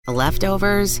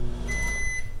Leftovers,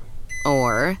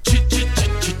 or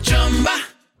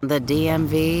the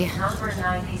DMV, Number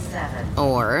 97.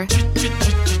 or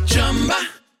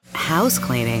house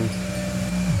cleaning,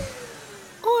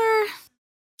 or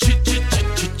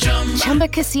Chumba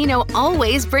Casino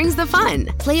always brings the fun.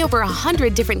 Play over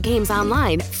 100 different games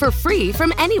online for free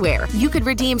from anywhere. You could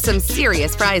redeem some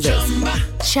serious prizes.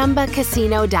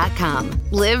 ChumbaCasino.com.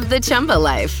 Live the Chumba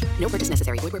life. No purchase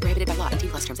necessary. Void where prohibited by law.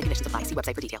 18+ terms and conditions apply. See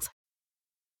website for details.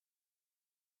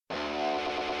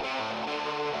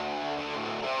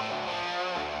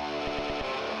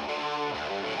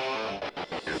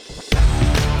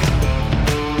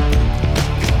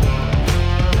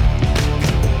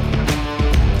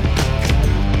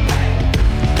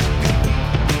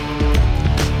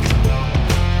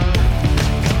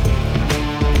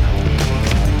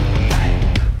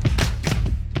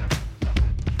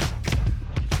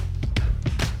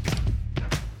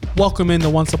 Welcome into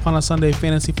Once Upon a Sunday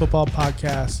Fantasy Football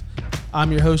Podcast.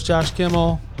 I'm your host, Josh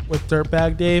Kimmel, with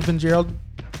Dirtbag Dave and Gerald,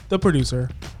 the producer.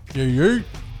 Yeah.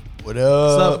 What What's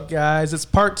up? up, guys? It's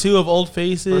part 2 of Old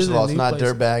Faces. First of all, and it's New not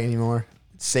Places. Dirtbag anymore.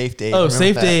 It's Safe Dave. Oh, Remember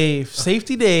Safe that? Dave.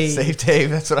 Safety Dave. Safe Dave.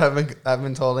 That's what I've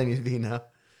been told I need to be now.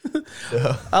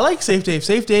 So, I like Safe Dave.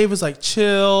 Safe Dave is like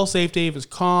chill. Safe Dave is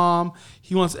calm.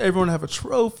 He wants everyone to have a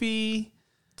trophy.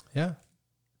 Yeah.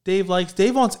 Dave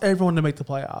wants everyone to make the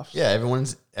playoffs. yeah,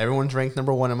 everyone's ranked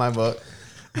number 1 in my book.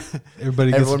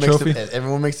 Everybody gets a trophy.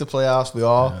 Everyone makes the playoffs.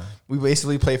 We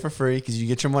basically play for free because you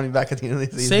get your money back at the end of the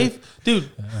season. Safe, dude.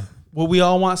 Well, we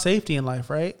all want safety in life,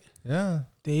 right? Yeah.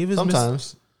 Dave is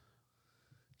Sometimes.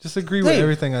 Just agree with Dave,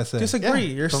 everything I say. Disagree.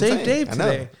 Yeah, You're that's what I'm Safe saying. Dave I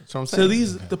know. today. That's what I'm So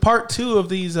saying. the part 2 of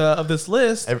these of this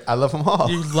list, I love them all.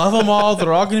 you love them all.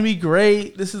 They're all going to be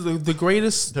great. This is the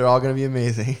greatest. They're all going to be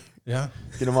amazing. Yeah.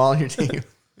 Get them all on your team.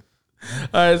 All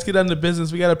right, let's get down to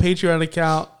business. We got a Patreon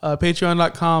account,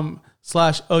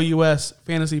 patreon.com/OUS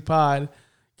Fantasy Pod.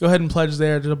 Go ahead and pledge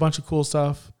there. There's a bunch of cool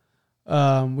stuff.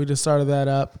 We just started that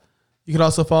up. You can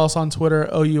also follow us on Twitter,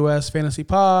 OUS Fantasy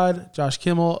Pod, Josh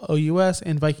Kimmel, OUS,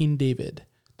 and Viking David.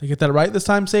 Did I get that right this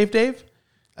time, Safe Dave?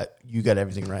 You got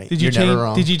everything right. Did you You're change? never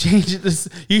wrong. Did you change it?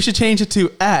 You should change it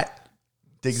to at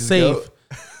Diggs is Safe. goat.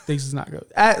 Diggs is not go.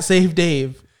 At Safe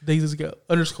Dave. Diggs is go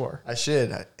 _. I should.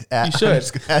 You should.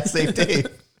 At Safe Dave.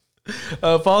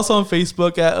 Follow us on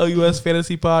Facebook at OUS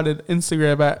Fantasy Pod and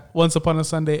Instagram at Once Upon a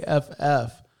Sunday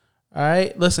FF. All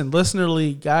right, listen, Listener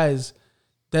League, guys.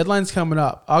 Deadline's coming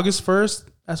up, August 1st.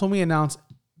 That's when we announce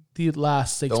the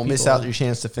last 6 Don't miss people. out your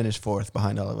chance to finish 4th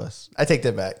behind all of us. I take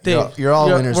that back. Dave, You're all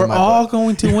winners We're in my all book.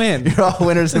 going to win. You're all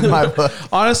winners in my book.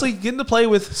 Honestly, getting to play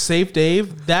with Safe Dave,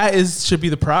 should be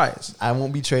the prize. I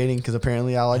won't be trading because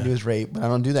apparently all I do is rape, but I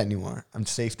don't do that anymore. I'm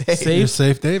Safe Dave. You're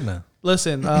safe, Dave, now.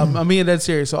 Listen, I'm being dead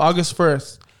serious. So August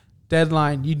 1st,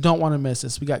 deadline. You don't want to miss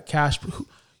this. We got cash,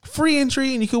 free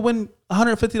entry, and you could win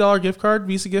 $150 gift card,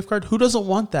 Visa gift card. Who doesn't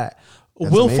want that? That's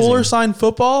Will amazing. Fuller signed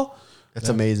football. That's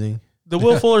amazing. The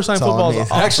Will Fuller signed It's all football is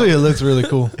amazing. awesome. Actually, it looks really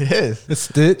cool. It is. It's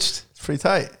stitched. It's pretty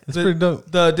tight. It's pretty dope.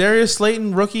 The Darius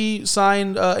Slayton rookie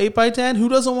signed 8x10. Who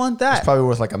doesn't want that? It's probably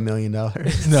worth like $1 million.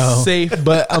 No. Safe.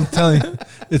 But I'm telling you,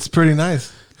 it's pretty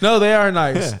nice. No, they are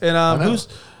nice. Yeah,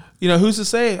 And who's to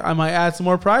say? I might add some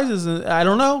more prizes. And I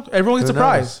don't know. Everyone gets Who a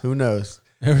prize. Who knows?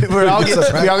 we all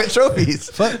get trophies.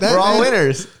 Fuck that, We're all man.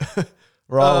 winners.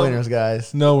 We're all winners,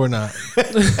 guys. No, we're not.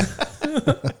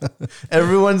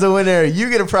 Everyone's a winner. You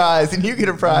get a prize, and you get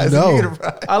a prize, No. and you get a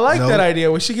prize. I like No. that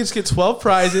idea. Where she gets 12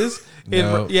 prizes.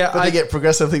 No. But they get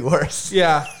progressively worse.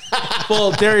 Yeah.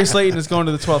 Well, Darius Slayton is going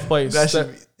to the 12th place. That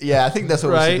should be, yeah, I think that's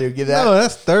what Right? we should do. Give that. No,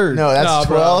 that's third. No, that's No,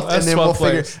 bro, 12th, that's and then we'll 12th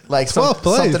figure place. like 12th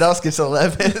place. something else gets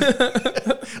 11.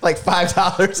 Like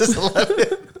 $5 is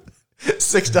 11.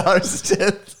 $6 is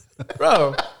 10th.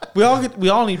 Bro, we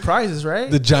all need prizes, right?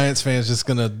 The Giants fans just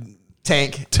going to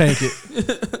Tank. tank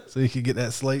it so you can get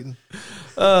that Slayton.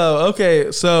 Oh,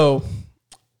 okay. So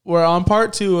we're on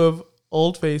part 2 of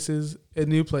Old Faces and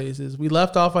New Places. We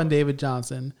left off on David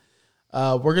Johnson.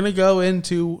 We're going to go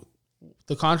into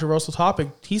the controversial topic.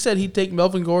 He said he'd take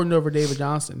Melvin Gordon over David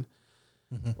Johnson.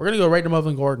 We're going to go right to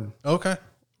Melvin Gordon. Okay.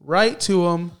 Right to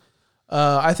him.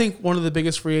 I think one of the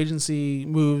biggest free agency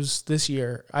moves this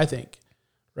year, I think,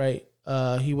 right?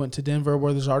 He went to Denver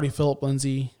where there's already Philip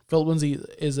Lindsay. Philip Lindsay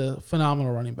is a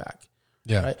phenomenal running back.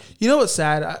 Yeah. Right? You know what's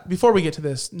sad? Before we get to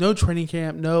this, no training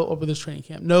camp, no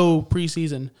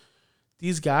preseason.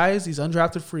 These guys, these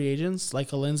undrafted free agents,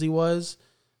 like a Lindsay was,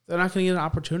 they're not going to get an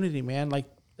opportunity, man. Like,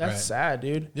 that's Right. sad,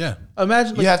 dude. Yeah.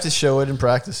 Imagine, like, You have to show it in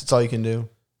practice. It's all you can do.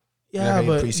 yeah, not gonna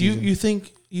but get you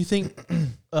preseason. think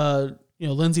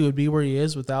Lindsay would be where he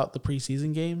is without the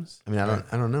preseason games? I mean, I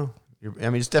don't know.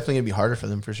 It's definitely gonna be harder for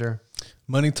them for sure.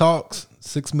 Money talks.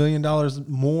 $6 million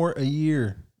more a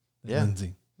year than Yeah.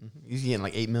 Lindsey. He's getting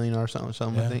like $8 million or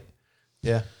something. Yeah. I think.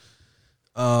 Yeah.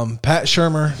 Pat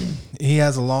Shurmur, he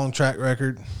has a long track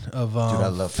record of I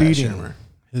love Pat feeding Shurmur.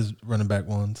 his running back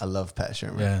ones. I love Pat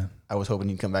Shurmur. Yeah. I was hoping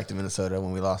he'd come back to Minnesota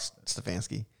when we lost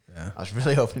Stefanski. Yeah. I was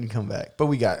really hoping he'd come back, but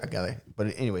I got it.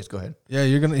 But anyways, go ahead. Yeah,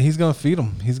 he's gonna feed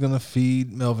him. He's gonna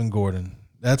feed Melvin Gordon.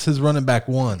 That's his running back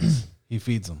ones. He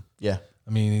feeds them. Yeah.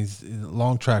 I mean, he's a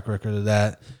long track record of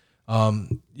that.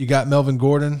 You got Melvin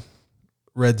Gordon,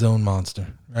 red zone monster,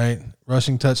 right?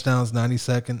 Rushing touchdowns,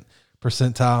 92nd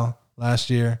percentile last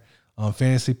year.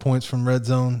 Fantasy points from red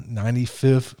zone,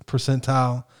 95th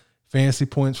percentile. Fantasy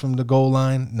points from the goal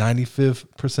line, 95th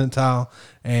percentile.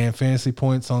 And fantasy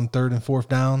points on 3rd and 4th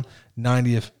down,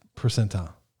 90th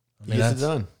percentile. He gets it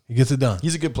done. He gets it done.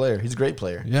 He's a good player. He's a great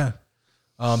player. Yeah.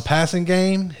 Passing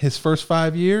game, his first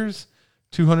 5 years,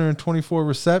 224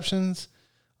 receptions,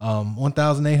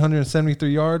 1,873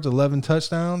 yards, 11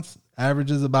 touchdowns,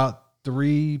 averages about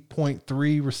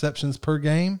 3.3 receptions per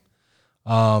game,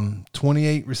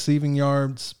 28 receiving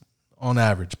yards on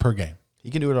average per game. He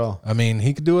can do it all. I mean,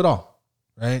 he could do it all,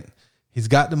 right? He's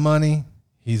got the money.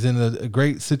 He's in a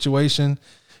great situation.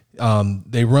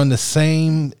 They run the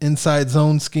same inside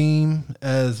zone scheme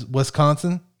as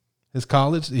Wisconsin, his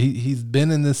college. He's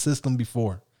been in this system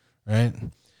before, right?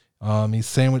 He's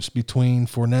sandwiched between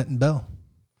Fournette and Bell.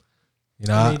 You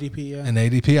know, And ADP, yeah. And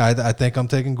ADP, I think I'm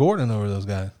taking Gordon over those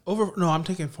guys. No, I'm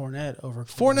taking Fournette over.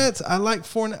 Fournette's, I like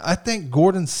Fournette. I think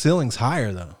Gordon's ceiling's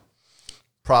higher though.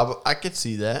 Probably, I could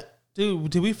see that. Dude,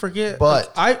 did we forget?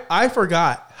 But- I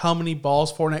forgot how many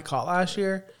balls Fournette caught last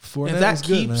year. Fournette if that was good,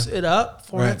 keeps man. it up,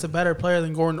 Fournette's Right. a better player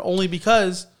than Gordon only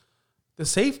because the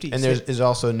safety. And there's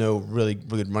also no really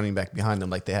good running back behind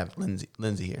them like they have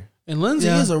Lindsey here. And Lindsey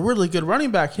Yeah. is a really good running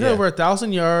back. He had Yeah. over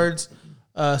 1,000 yards,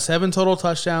 7 total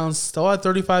touchdowns, still had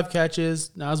 35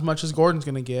 catches, not as much as Gordon's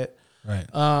going to get. Right.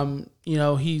 You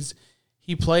know,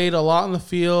 he played a lot on the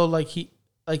field. Like he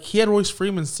had Royce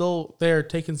Freeman still there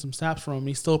taking some snaps from him.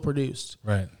 He still produced.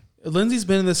 Right. Lindsey's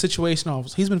been in this situation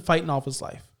he's been fighting all of his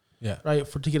life. Yeah. Right,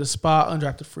 to get a spot,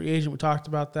 undrafted free agent. We talked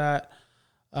about that.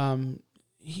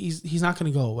 He's not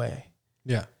going to go away.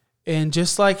 Yeah. And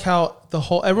just like how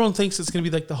everyone thinks it's going to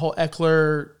be like the whole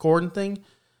Eckler Gordon thing,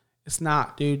 it's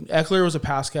not, dude. Eckler was a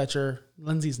pass catcher.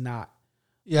 Lindsey's not.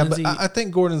 Yeah, Lindsey- but I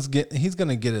think he's going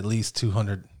to get at least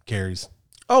 200 carries.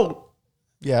 Oh,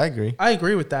 Yeah, I agree. I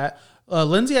agree with that.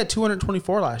 Lindsey had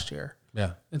 224 last year.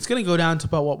 Yeah. It's going to go down to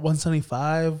about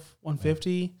 175,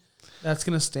 150. That's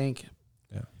going to stink.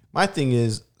 My thing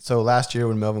is, so last year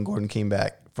when Melvin Gordon came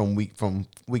back from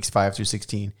weeks 5 through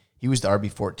 16, he was the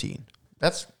RB14.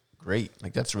 That's great.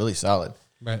 Like, that's really solid.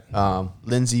 Right.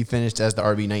 Lindsey finished as the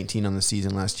RB19 on the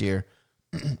season last year.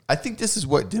 I think this is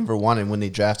what Denver wanted when they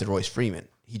drafted Royce Freeman.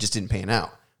 He just didn't pan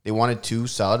out. They wanted 2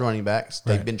 solid running backs.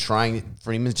 They've Right. been trying.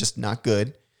 Freeman's just not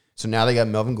good. So now they got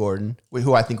Melvin Gordon,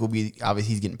 who I think will be,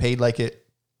 obviously he's getting paid like it.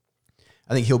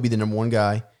 I think he'll be the number 1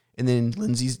 guy. And then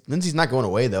Lindsey's not going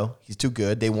away, though. He's too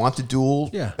good. They want the dual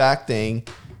back thing.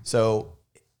 So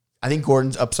I think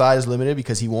Gordon's upside is limited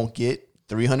because he won't get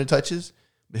 300 touches,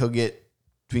 but he'll get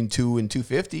between 2 and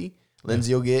 250.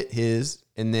 Lindsey will get his.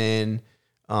 And then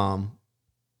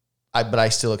I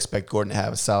still expect Gordon to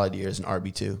have a solid year as an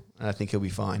RB2, and I think he'll be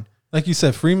fine. Like you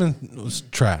said, Freeman was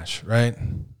trash, right?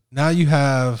 Now you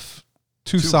have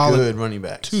two solid good running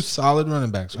backs. 2 solid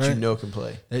running backs, that right? you know can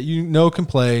play. That you know can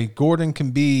play. Gordon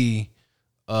can be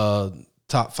a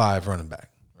top 5 running back,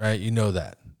 right? You know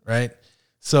that, right?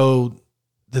 So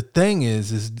the thing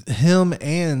is him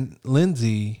and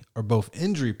Lindsey are both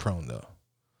injury prone though.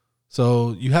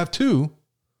 So you have 2,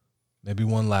 maybe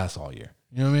 1 lasts all year.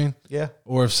 You know what I mean? Yeah.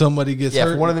 Or if somebody gets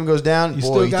hurt, If one of them goes down, you boy,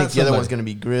 still you got think the other somebody. one's going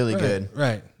to be really good.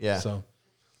 Right. Yeah. So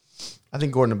I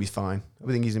think Gordon will be fine.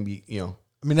 I think he's going to be,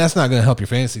 I mean, that's not going to help your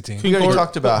fantasy team. we already Gordon-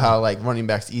 talked about how like running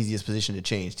back's the easiest position to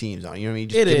change teams on. You know what I mean?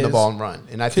 Just It give him the is. ball and run.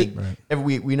 And I think Right.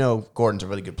 we know Gordon's a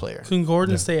really good player. Can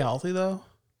Gordon stay healthy, though?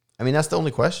 I mean, that's the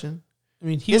only question. I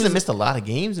mean, He hasn't missed a lot of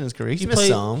games in his career. He's missed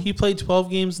some. He played 12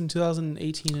 games in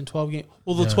 2018 and 12 games.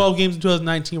 Well, the 12 games in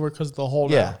 2019 were because of the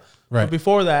holdout. Yeah. Right. But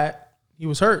before that, he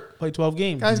was hurt. Played 12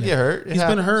 games. Guys get hurt. It He's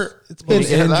been happens. hurt. It's Well, been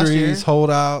he got hurt last year. injuries,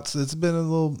 holdouts. It's been a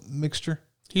little mixture.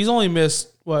 He's only missed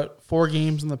 4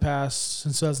 games in the past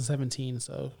since 2017.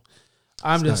 So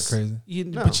I'm It's just not crazy.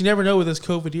 No. But you never know with this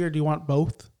COVID year. Do you want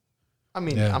both? I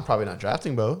mean, Yeah. I'm probably not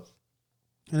drafting both.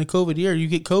 In a COVID year, you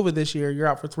get COVID this year, you're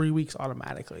out for 3 weeks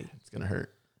automatically. It's going to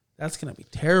hurt. That's gonna be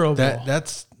terrible.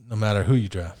 That's no matter who you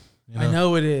draft. You I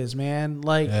know it is, man.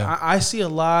 Like Yeah. I see a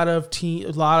lot of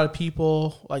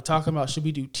people like talking about should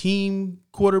we do team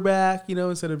quarterback,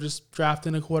 instead of just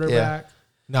drafting a quarterback.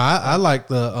 No, I like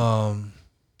the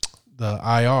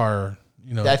IR.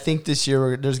 I think this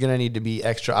year there's going to need to be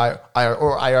extra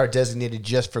IR designated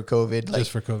just for COVID. Like,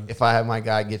 Just for COVID. If I have my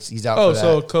guy he's out Oh, for that.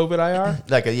 so COVID IR?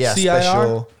 Like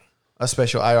CIR? a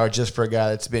special IR just for a guy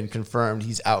that's been confirmed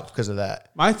he's out because of that.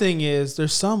 My thing is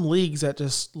there's some leagues that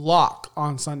just lock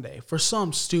on Sunday for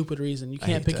some stupid reason. You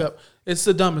can't hate pick that. up. It's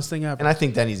the dumbest thing ever. And I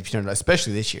think that needs to be turned on,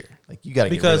 especially this year. Like you got to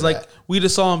Because get rid like of that. we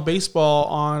just saw in baseball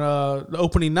on the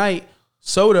opening night,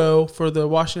 Soto for the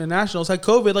Washington Nationals had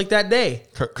COVID like that day.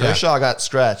 Kershaw got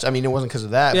stretched. I mean, it wasn't because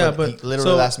of that. Yeah, but but he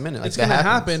literally so last minute. Like it's that going to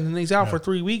happens. happen, and he's out for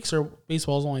 3 weeks, or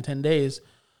baseball's only 10 days.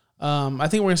 I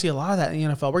think we're going to see a lot of that in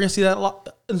the NFL. We're going to see that a lot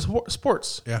in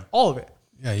sports. Yeah. All of it.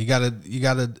 Yeah, you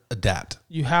gotta adapt.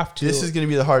 You have to. This is going to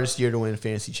be the hardest year to win a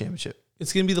fantasy championship.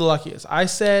 It's going to be the luckiest. I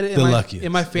said luckiest,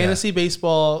 in my fantasy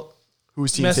baseball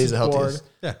Whose team message stays the board, healthiest?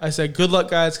 Yeah. I said good luck,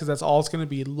 guys, because that's all it's going to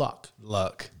be, luck.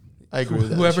 Luck. I agree with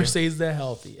that. Whoever this year. stays the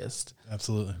healthiest.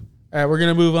 Absolutely. All right, we're going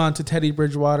to move on to Teddy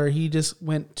Bridgewater. He just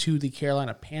went to the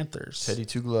Carolina Panthers. Teddy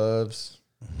two gloves.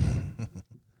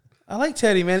 I like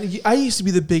Teddy, man. I used to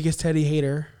be the biggest Teddy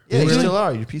hater. Yeah, you Really? still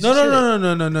are. You piece No, of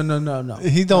no, shit. no.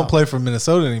 He don't play for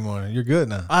Minnesota anymore. You're good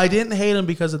now. I didn't hate him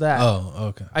because of that. Oh,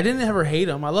 okay. I didn't ever hate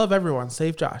him. I love everyone,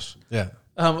 save Josh. Yeah.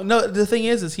 No, the thing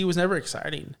is he was never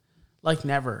exciting. Like,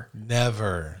 never.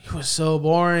 Never. He was so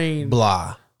boring.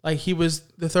 Blah. Like, he was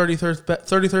the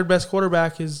 33rd best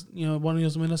quarterback when he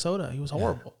was in Minnesota. He was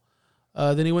horrible.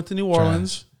 Then he went to New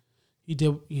Orleans. He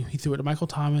threw it to Michael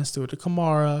Thomas, threw it to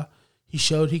Kamara. He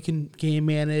showed he can game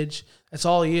manage. That's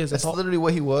all he is. That's all. literally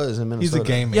what he was in Minnesota. He's a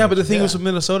game man. Yeah, but the thing Yeah. was with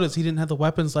Minnesota is he didn't have the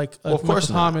weapons like Well, of course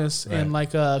Michael not. Thomas and Right.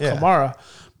 like Kamara.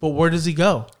 But where does he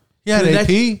go? He had To the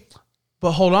AP.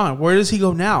 But hold on, where does he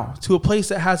go now? To a place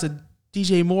that has a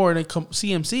DJ Moore and a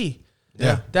CMC.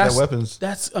 Yeah. That's weapons.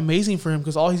 That's amazing for him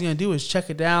because all he's going to do is check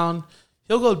it down.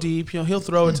 He'll go deep. He'll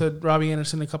throw it to Robbie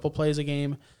Anderson a couple plays a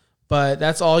game. But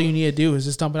that's all you need to do is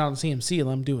just dump it out on CMC and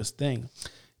let him do his thing.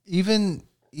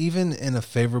 Even in a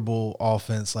favorable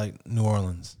offense like New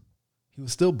Orleans, he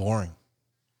was still boring.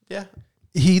 Yeah.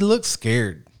 He looked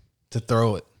scared to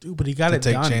throw it. Dude, but he got To it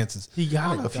take done. chances. He got I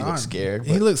don't it know if he done. looks scared.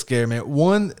 He But looked scared, man.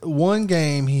 One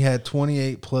game he had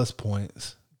 28 plus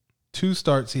points. 2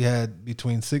 starts he had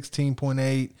between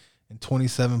 16.8 and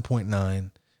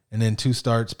 27.9, and then 2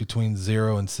 starts between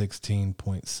 0 and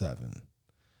 16.7.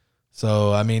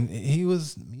 So I mean, he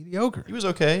was mediocre. he was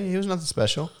okay. He was nothing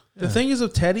special. The thing is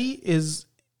with Teddy is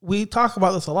we talk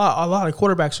about this a lot. A lot of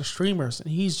quarterbacks are streamers, and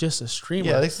he's just a streamer.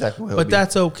 Yeah, that's exactly what he'll but be.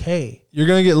 that's okay. You're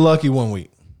gonna get lucky one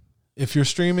week if you're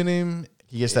streaming him.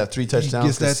 He gets that 3 touchdowns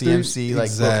gets because that three- CMC broke a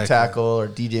exactly. tackle or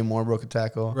DJ Moore broke a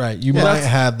tackle. Right, you Yeah, might that's-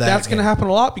 have that. That's going to game. happen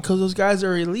a lot because those guys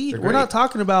are elite. They're We're not great.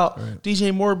 talking about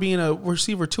DJ Moore being a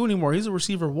receiver 2 anymore. He's a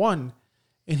receiver 1,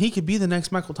 and he could be the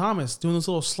next Michael Thomas doing those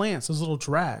little slants, those little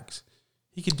drags.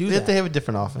 He could do They have to that. have a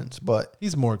different offense, but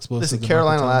He's more explosive. listen, than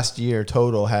Carolina Michael Thomas. last year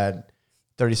total had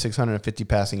 3,650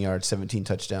 passing yards, 17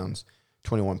 touchdowns,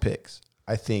 21 picks.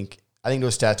 I think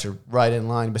those stats are right in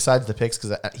line. Besides the picks,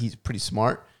 because he's pretty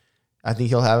smart. I think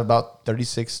he'll have about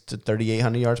 36 to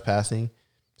 3,800 yards passing,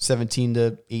 17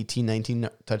 to 18, 19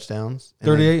 touchdowns. And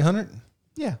then- 3,800.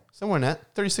 Yeah, somewhere in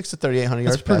that 36 to 3,800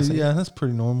 That's yards pretty. passing. Yeah, that's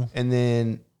pretty normal. And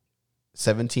then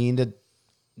 17 to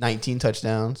 19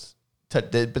 touchdowns.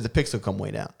 But the picks will come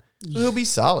way down. So he'll be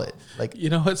solid. Like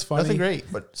You know what's funny? nothing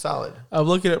great, but solid. I'm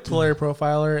looking at Player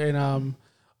Profiler, and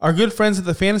our good friends at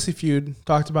the Fantasy Feud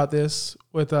talked about this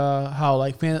with how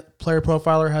like Player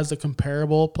Profiler has a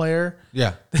comparable player.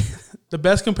 Yeah. The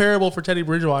best comparable for Teddy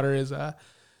Bridgewater is the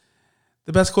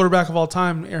best quarterback of all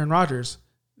time, Aaron Rodgers.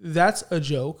 That's a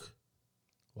joke,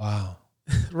 Wow.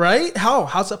 right?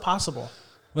 How's that possible?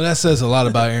 Well, that says a lot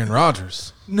about Aaron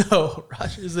Rodgers. No,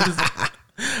 Rodgers is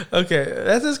okay.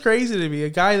 That's just crazy to me. A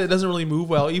guy that doesn't really move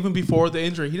well, even before the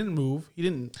injury, he didn't move. He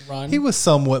didn't run. He was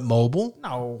somewhat mobile.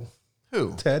 no,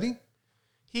 Who? Teddy.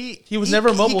 He was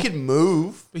never mobile. He could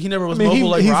move. but he never was mobile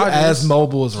like he's Rodgers. as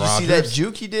mobile as Did you Rodgers. see that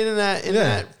juke he did in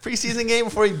that preseason game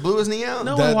before he blew his knee out?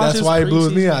 No. That's watches why he blew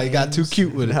his knee preseason out. He got too games.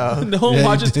 cute with it. No one Yeah, he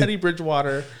watches did. Teddy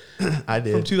Bridgewater. I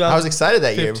did. From I was excited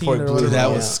that year before he 2015 or blew his knee That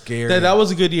out. was scary. That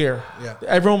was a good year. Yeah.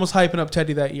 Everyone was hyping up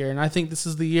Teddy that year, and I think this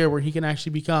is the year where he can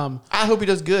actually become. I hope he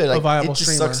does good. Like, viable it just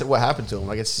streamer. sucks at what happened to him.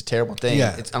 Like it's a terrible thing.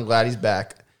 Yeah. I'm glad he's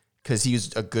back because he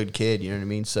was a good kid. You know what I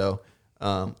mean? So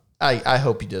I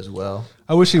hope he does well.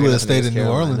 I wish he I got would have nothing stayed against in New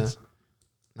Carolina. Orleans.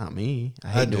 Not me. I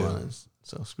I hate New do. Orleans.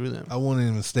 So screw them. I wanted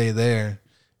him to stay there,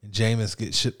 and Jameis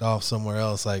get shipped off somewhere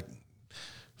else, like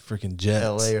freaking Jets.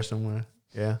 L.A. or somewhere.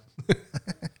 Yeah.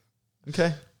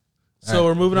 Okay. So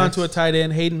we're moving on to a tight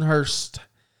end, Hayden Hurst,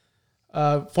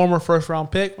 former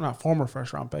first-round pick. Well, not former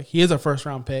first-round pick. He is a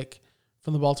first-round pick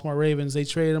from the Baltimore Ravens. They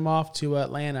traded him off to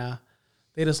Atlanta.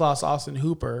 They just lost Austin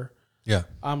Hooper. Yeah.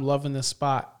 I'm loving this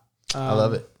spot. I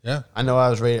love it. Yeah. I know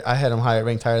I had him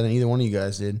ranked higher than either one of you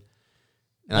guys did.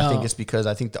 And I think it's because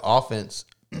I think the offense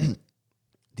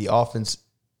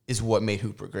is what made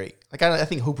Hooper great. Like I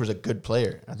think Hooper's a good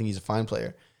player. I think he's a fine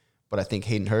player. But I think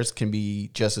Hayden Hurst can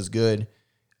be just as good.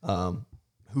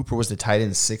 Hooper was the tight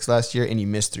end 6 last year, and he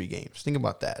missed 3 games. Think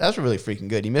about that. That's really freaking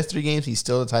good. He missed 3 games. He's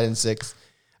still the tight end 6.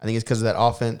 I think it's because of that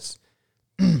offense.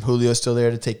 Julio's still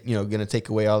there to take, going to take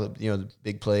away all the, the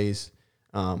big plays,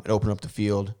 and open up the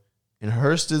field. And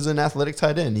Hurst is an athletic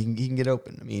tight end. He can get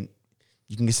open. I mean,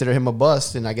 you can consider him a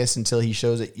bust, and I guess until he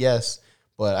shows it, yes.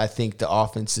 But I think the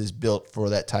offense is built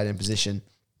for that tight end position,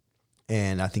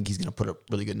 and I think he's going to put up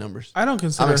really good numbers. I'm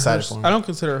excited Hurst, for him. I don't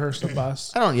consider Hurst a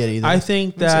bust. I don't yet either. I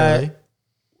think that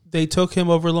they took him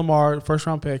over Lamar,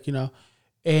 first-round pick,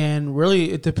 and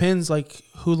really it depends like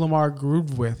who Lamar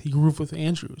grooved with. He grooved with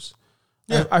Andrews.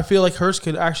 Yeah. I feel like Hurst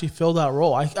could actually fill that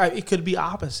role. It could be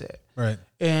opposite. Right.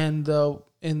 And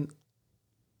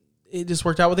it just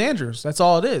worked out with Andrews. That's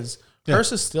all it is. Yeah.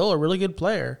 Hurst is still a really good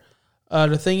player.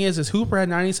 The thing is Hooper had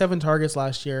 97 targets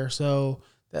last year, so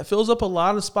that fills up a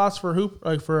lot of spots for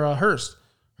Hurst.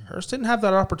 Hurst didn't have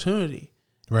that opportunity.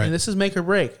 Right. And this is make or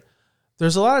break.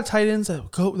 There's a lot of tight ends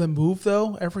that move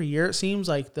though every year. It seems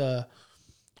like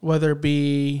whether it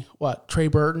be Trey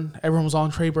Burton. Everyone was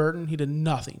on Trey Burton. He did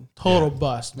nothing. Total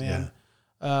bust, man.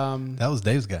 Yeah. That was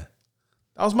Dave's guy.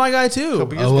 That was my guy too.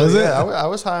 Oh, was it? Yeah, I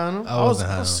was high on him. I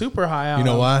was super high on him.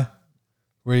 You know why?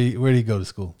 Where did he go to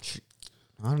school?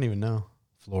 I don't even know.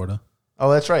 Florida.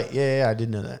 Oh, that's right. Yeah, I did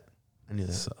know that. I knew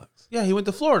that. Sucks. Yeah, he went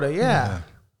to Florida. Yeah.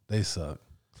 They suck.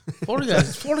 Florida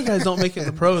guys don't make it in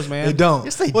the pros, man. They don't.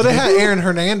 Yes, they They had Aaron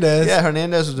Hernandez. Yeah,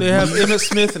 Hernandez was. They have Emmitt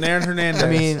Smith and Aaron Hernandez. I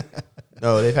mean,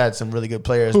 no, they've had some really good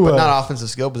players, but not offensive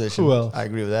skill position. Who else? I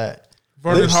agree with that.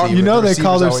 Vernon Hargreaves. You know they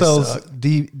call receivers themselves always suck.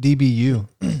 DBU.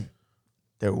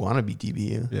 They want to be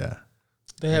DBU. Yeah.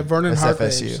 They have Vernon That's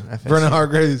Hargreaves FSU. Vernon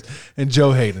Hargreaves and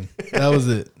Joe Hayden. That was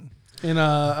it.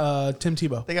 and Tim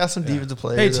Tebow. They got some defensive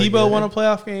players. Hey, that are Tebow good. won a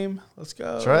playoff game. Let's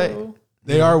go. That's right.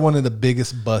 They are one of the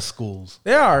biggest bus schools.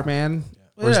 They are, man.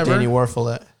 Where's Whatever. Danny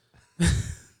Warfel at?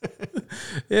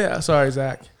 Yeah, sorry,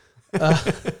 Zach.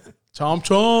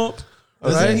 Chomp.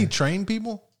 Doesn't he train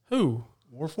people? Who?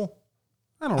 Warfel?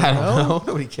 I don't I know. don't know.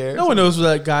 Nobody cares. No one knows who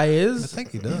that guy I is.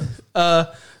 think he does.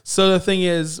 So the thing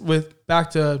is,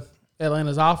 back to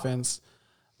Atlanta's offense,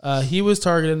 he was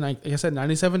targeted, like I said,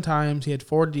 97 times. He had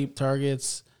 4 deep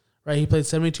targets. Right, he played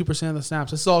 72% of the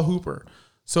snaps. This is all Hooper.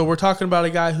 So we're talking about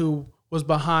a guy who was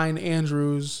behind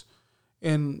Andrews,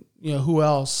 and who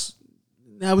else?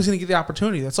 Now he's going to get the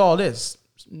opportunity. That's all it is.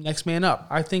 Next man up.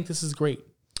 I think this is great.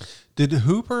 Did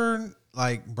Hooper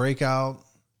break out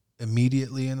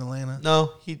immediately in Atlanta?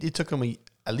 No, he took him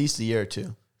at least a year or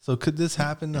 2. So could this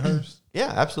happen to Hurst?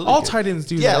 Yeah, absolutely. All tight ends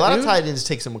do that. Yeah, a lot dude. of tight ends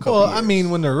takes them a couple Well, years. I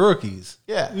mean, when they're rookies.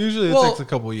 Yeah. Usually it Well, takes a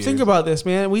couple years. Think about this,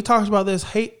 man. We talked about this.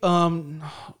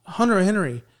 Hunter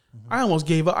Henry. I almost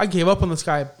gave up. I gave up on this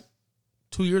guy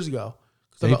 2 years ago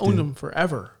because I've owned him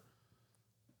forever.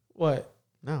 What?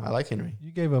 No, I like Henry.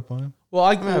 You gave up on him. Well,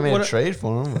 I made a trade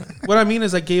for him. what I mean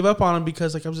is I gave up on him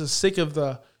because I was just sick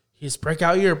of his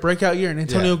breakout year, and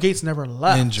Antonio Gates never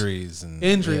left. Injuries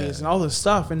and all this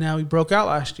stuff, and now he broke out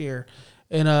last year.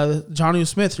 And Johnny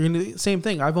Smith, you're gonna do the same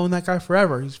thing. I've owned that guy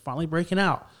forever. He's finally breaking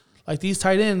out. Like these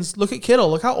tight ends, look at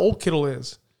Kittle. Look how old Kittle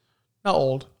is. Not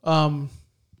old.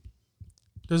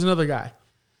 There's another guy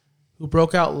who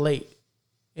broke out late,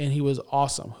 and he was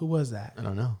awesome. Who was that? I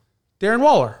don't know. Darren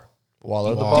Waller.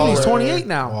 Waller. Dude, he's 28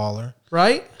 now. Waller.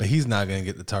 Right? But he's not going to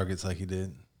get the targets like he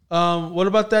did. What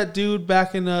about that dude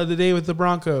back in the day with the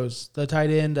Broncos? The tight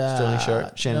end.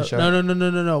 Shannon Sharp.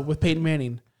 No. With Peyton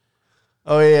Manning.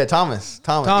 Oh, yeah, Thomas.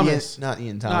 Thomas. Not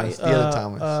Ian Thomas. The other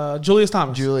Thomas. Julius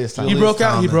Thomas. He broke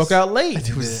out. He broke out late.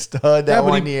 He was a stud that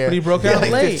one year. But he broke out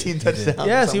late. 15 touchdowns.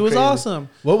 Yes, he was crazy. awesome.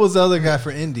 What was the other guy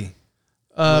for Indy?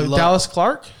 Dallas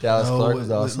Clark Dallas No, Clark with-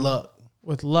 was awesome. with Luck.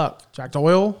 with Luck. Jack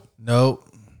Doyle. Nope.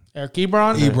 Eric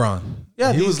Ebron. Ebron.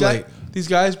 Yeah, he was late. These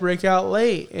guys break out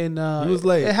late, and He was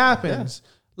late. It happens.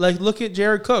 Like look at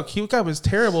Jared Cook. He guy was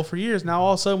terrible for years. Now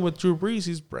all of a sudden with Drew Brees,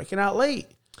 he's breaking out late.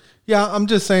 Yeah, I'm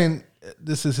just saying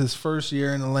this is his first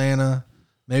year in Atlanta.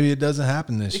 Maybe it doesn't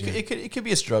happen this year. It could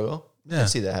be a struggle. Yeah. I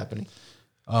see that happening.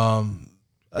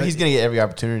 But He's going to get every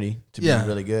opportunity to Yeah. be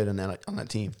really good on that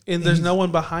team. And there's no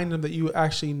one behind him that you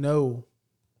actually know,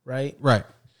 right? Right.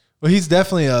 Well, he's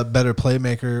definitely a better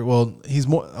playmaker. Well, he's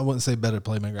more. I wouldn't say better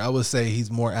playmaker. I would say he's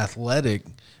more athletic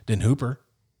than Hooper.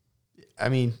 I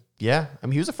mean, yeah. I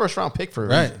mean, he was a first-round pick for a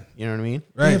Right. reason. You know what I mean?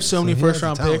 Right. They have so many he has first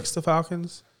round the talent. picks, the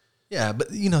Falcons. Yeah, but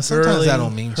sometimes that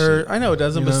don't mean shit. I know it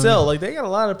doesn't, You but know? still, like they got a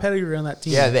lot of pedigree on that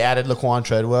team. Yeah, they added Laquan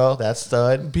Treadwell, that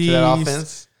stud, to that Beast.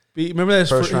 offense. Remember that?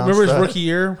 First round Remember his stud. rookie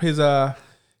year?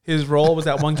 His role was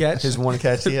that one catch. His one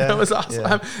catch, yeah. That was awesome.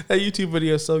 Yeah. That YouTube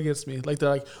video still gets me. Like they're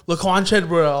like Laquan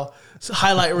Treadwell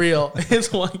highlight reel.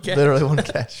 His one catch. Literally one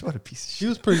catch. What a piece of He shit.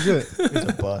 was pretty good. He was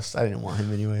a bust. I didn't want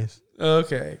him anyways.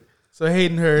 Okay, so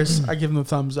Hayden Hurst, I give him the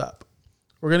thumbs up.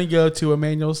 We're gonna go to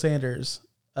Emmanuel Sanders,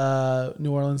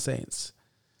 New Orleans Saints.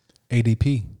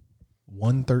 ADP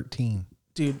 113.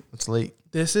 Dude, It's late.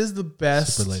 this is the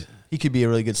best Super late. He could be a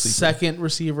really good sleeper. second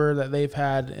receiver that they've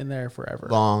had in there forever.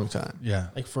 Long time. Yeah.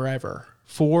 Like forever.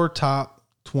 4 top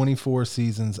 24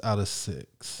 seasons out of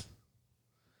 6.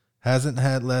 Hasn't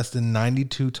had less than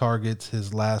 92 targets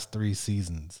his last 3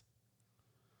 seasons.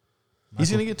 He's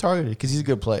going to get targeted because he's a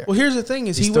good player. Well, here's the thing: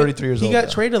 is He's he 33 years he old got now.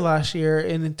 traded last year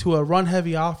into a run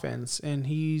heavy offense, and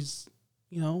he's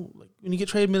like when you get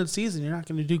traded mid season, you're not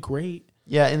going to do great.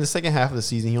 Yeah, in the second half of the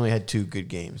season, he only had 2 good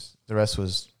games. The rest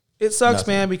was It sucks,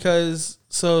 Nothing. man, because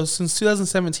since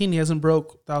 2017 he hasn't broke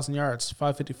 1,000 yards,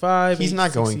 555. he's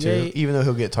not going to, 868. even though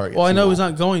he'll get targets. Well, I He know he's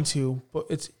won't. not going to,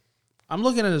 but I'm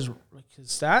looking at his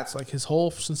stats, like his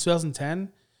whole since 2010.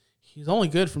 He's only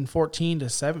good from 14 to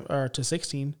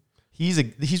 16. He's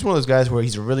one of those guys where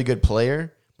he's a really good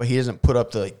player, but he doesn't put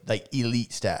up the like elite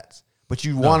stats. But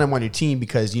you want him on your team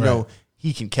because you know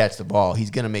he can catch the ball.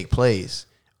 He's going to make plays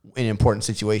in important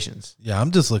situations. Yeah, I'm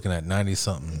just looking at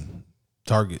 90-something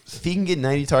targets. If he can get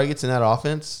 90 targets in that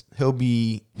offense, he'll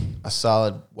be a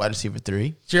solid wide receiver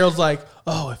 3. Gerald's like,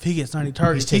 oh, if he gets 90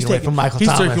 targets, taking away from Michael He's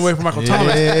Thomas. taking away from Michael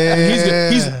Thomas.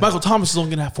 And Michael Thomas is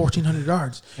only going to have 1,400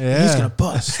 yards. And he's Yeah. going to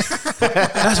bust.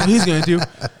 That's what he's going to do.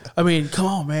 I mean, come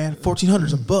on, man. 1,400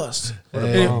 is a bust.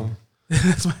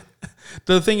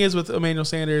 The thing is with Emmanuel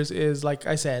Sanders is, like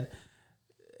I said,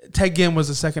 Ted Ginn was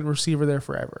the second receiver there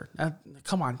forever.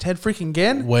 Come on, Ted freaking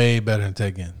Ginn? Way better than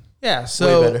Ted Ginn. Yeah,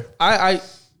 so Way better.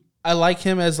 I like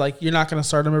him as, like, you're not going to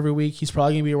start him every week. He's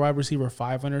probably going to be a wide receiver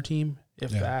 5 on your team, if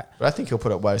that. But I think he'll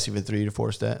put up wide receiver 3 to 4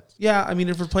 stats. Yeah, I mean,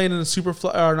 if we're playing in a super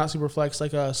flex, or not super flex,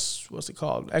 like what's it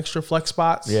called? Extra flex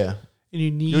spots. Yeah. And you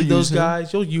need You'll those use him.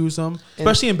 guys. You'll use them,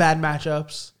 especially in bad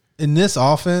matchups. In this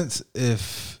offense,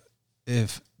 if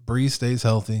Breeze stays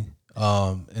healthy,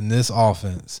 in this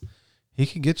offense, he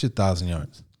could get you 1,000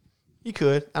 yards. He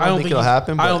could. I don't think it'll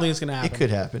happen. I but don't think it's going to happen. It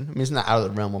could happen. I mean, it's not out of the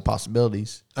realm of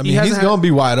possibilities. I He mean, he's hasn't going to be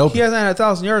wide open. He hasn't had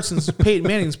 1,000 yards since Peyton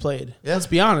Manning's played. Yeah. Let's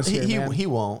be honest here, man. He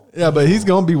won't. Yeah, but he's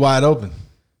going to be wide open.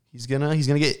 He's gonna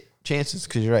get chances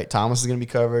because you're right. Thomas is gonna be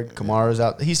covered. Kamara's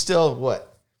out. He's still what?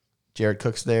 Jared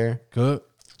Cook's there, Good.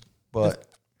 but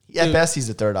at best he's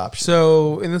the third option.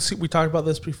 So in this, we talked about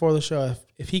this before the show.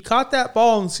 If he caught that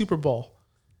ball in the Super Bowl,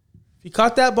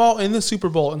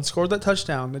 and scored that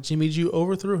touchdown that Jimmy G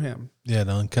overthrew him, Yeah,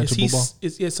 the is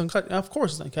uncatchable ball. of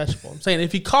course it's uncatchable. I'm saying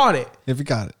if he caught it, If he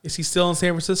got it. is he still in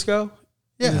San Francisco?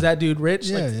 Yeah. Is that dude rich?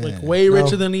 Yeah, like yeah. way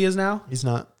richer No. than he is now? He's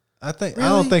not. I don't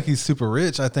Really? think he's super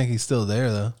rich. I think he's still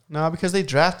there though. No, because they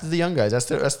drafted the young guys.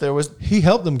 He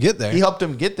helped them get there. He helped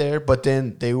them get there, but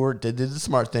then they did the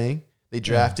smart thing. They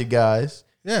drafted guys.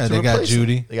 Yeah, to they got replace him.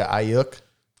 Judy. They got Ayuk.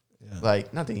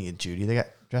 Like not they needed Judy. They got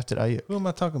drafted Ayuk. Who am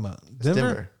I talking about?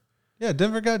 Denver. Yeah,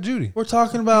 Denver got Judy. We're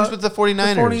talking He about was with the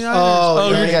 49ers. The 49ers. Oh,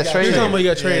 you're, he got you're traded. talking about you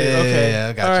got traded. Yeah, Okay. yeah,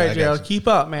 I got All you, right, I got Gerald. you. Keep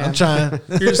up, man. I'm trying.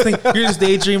 You're just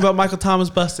daydreaming about Michael Thomas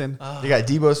busting. They got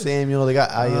Debo Samuel. They got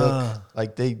Ayuk.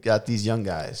 Like they got these young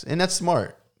guys, and that's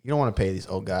smart. You don't want to pay these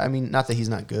old guys. I mean, not that he's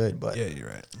not good, but Yeah, you're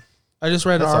right. I just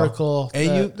read an That's all. article.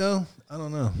 Ayuk though, I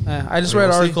don't know. I just read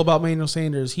an article about Emmanuel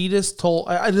Sanders. He just told,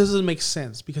 this doesn't make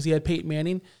sense because he had Peyton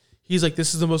Manning. He's like,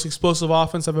 this is the most explosive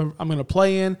offense I'm going to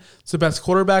play in. It's the best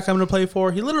quarterback I'm going to play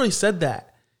for. He literally said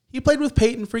that. He played with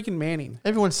Peyton freaking Manning.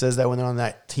 everyone says that when they're on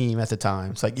that team at the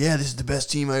time. It's like, yeah, this is the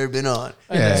best team I've ever been on.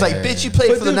 Yeah, It's like, yeah, bitch, you yeah. played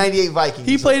But for the dude, '98 Vikings.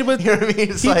 He played with, you know what I mean?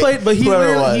 It's he like, played, but whoever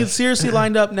it he was. seriously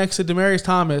lined up next to Demaryius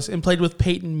Thomas and played with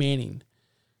Peyton Manning.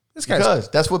 This guy's Because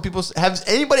that's what people have.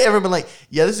 Anybody ever been like,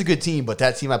 yeah, this is a good team, but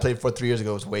that team I played for 3 years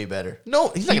ago was way better? No,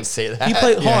 he's not gonna say that. He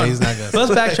played. Yeah, Hold on. he's not gonna-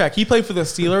 Let's backtrack. He played for the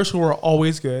Steelers, who were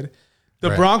always good. The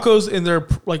Right. Broncos in their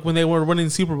when they were winning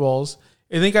Super Bowls,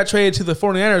 and they got traded to the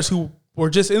 49ers, who were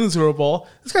just in the Super Bowl.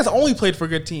 This guy's only played for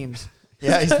good teams.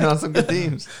 Yeah, he's been on some good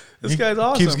teams. This guy's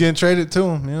awesome. Keeps getting traded to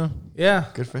him. Yeah. yeah.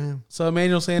 Good for him. So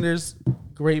Emmanuel Sanders,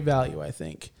 great value, I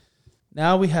think.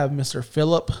 Now we have Mr.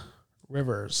 Phillip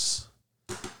Rivers.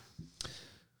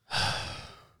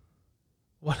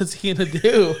 What is he gonna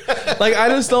do? Like, I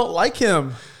just don't like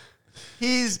him.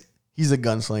 He's a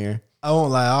gunslinger I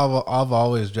won't lie. I've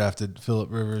always drafted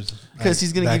Phillip Rivers because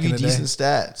he's going to give you decent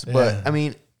stats. But Yeah. I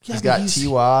mean, Yeah, he's but got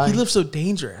Ty. He lives so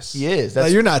dangerous. He is.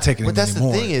 Like, you're not taking him But that's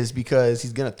anymore. the thing is because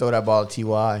he's going to throw that ball to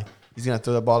Ty. He's going to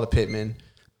throw that ball to Pittman.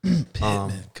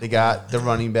 They got the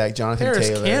running back Jonathan Paris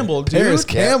Taylor. Campbell, dude. Paris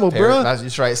Campbell, bro. That's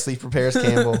just right. Sleep for Paris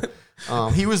Campbell.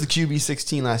 He was the QB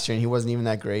 16 last year, and he wasn't even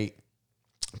that great.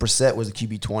 Brissett was the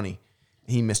QB 20.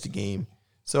 He missed a game.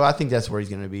 So I think that's where he's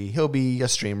going to be. He'll be a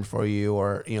streamer for you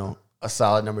or, a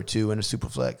solid number 2 in a super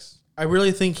flex. I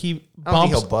really think he bumps. I don't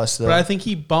think he'll bust, though. But I think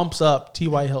he bumps up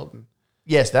T.Y. Hilton.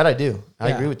 Yes, that I do. I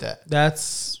Yeah. agree with that.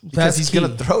 That's Because he's key.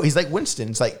 going to throw. He's like Winston.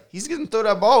 It's like he's going to throw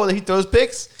that ball. Whether he throws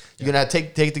picks, you're going to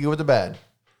take the good with the bad.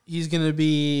 He's gonna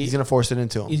be. He's going to force it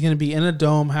into him. He's gonna be in a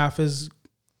dome half his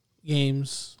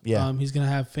games. Yeah. He's gonna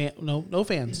have no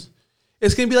fans.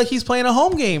 It's gonna be like he's playing a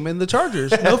home game in the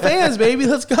Chargers. No fans, baby.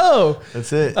 Let's go.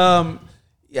 That's it.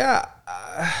 Yeah.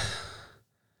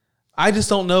 I just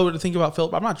don't know what to think about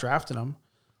Phillip. I'm not drafting him.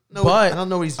 no, but I don't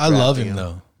know what he's I love drafting him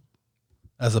though,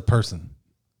 as a person.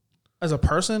 As a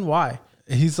person, why?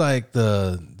 He's like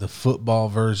the football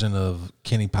version of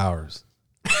Kenny Powers.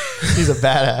 He's a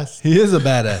badass. He is a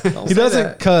badass. He say doesn't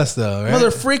that. cuss though, right?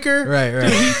 Mother freaker. Right.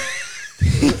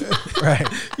 Right.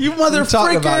 You mother We've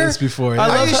talked freaker. about this before. I Are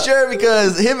love you how- sure?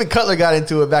 Because him and Cutler got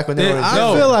into it back when they Dude, were in I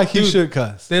No, feel like he dude. should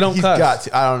cuss. They don't He's cuss. got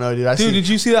to. I don't know, dude. Dude, did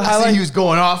you see the highlight? He was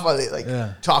going off on it, like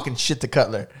Yeah. talking shit to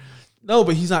Cutler. No,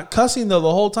 but he's not cussing though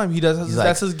the whole time. He does. He's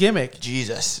That's like, his gimmick.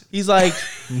 Jesus. He's like,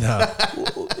 No.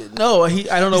 no, I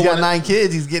don't know He's got what. 9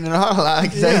 kids. He's getting it on a lot. I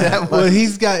can tell you that much. Well,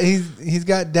 he's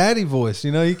got daddy voice.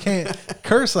 You know, you can't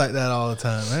curse like that all the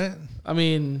time, right? I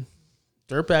mean,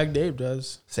 Dirtbag Dave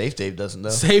does. Safe Dave doesn't, though.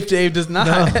 Safe Dave does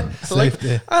not. No, Safe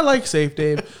Dave. I like Safe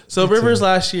Dave. So Rivers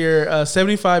last year,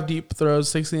 75 deep throws,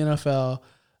 6 in the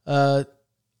NFL,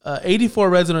 84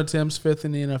 red zone attempts, 5th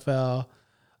in the NFL.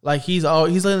 Like he's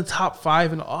in the top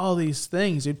 5 in all these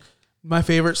things, dude. My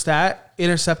favorite stat: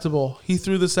 interceptable. He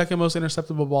threw the second most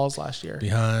interceptable balls last year.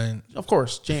 Behind. Of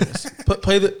course, James.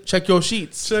 Check your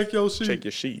sheets. Check your sheet. Check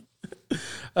your sheet.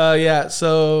 Yeah.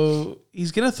 So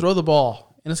he's gonna throw the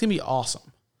ball, and it's gonna be awesome,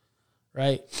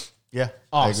 right? Yeah,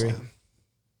 Awesome. I agree.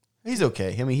 He's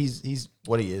okay. I mean, he's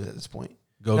what he is at this point.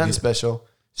 Go Nothing get special.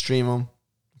 Stream him.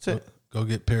 That's it. Go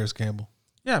get Paris Campbell.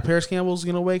 Yeah, Paris Campbell's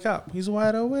gonna wake up. He's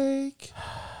wide awake.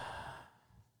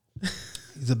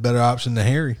 He's a better option than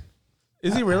Harry.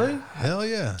 Is he really? Hell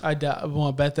yeah. I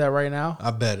want to bet that right now.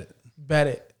 I bet it. Bet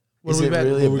it. What Is do we it bet?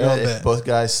 really a What we bet gonna if bet? both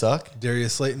guys suck?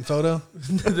 Darius Slayton photo.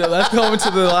 Let's go into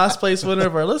the last place winner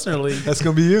of our listener league. That's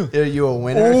gonna be you. Are you a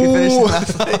winner if you finish in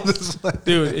last place?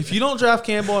 Dude, if you don't draft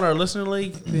Campbell in our listener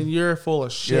league, then you're full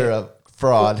of shit. You're a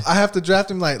fraud. I have to draft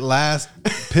him like last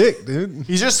pick, dude.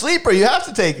 He's your sleeper. You have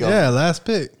to take him. Yeah, last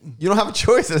pick. You don't have a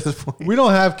choice at this point. We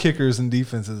don't have kickers and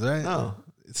defenses, right? No.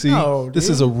 See, No, this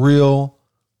dude. is a real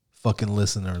fucking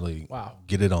listener league. Wow.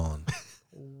 Get it on.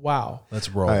 Wow. Let's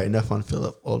roll. All right, enough on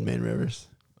Phillip, Old Man Rivers.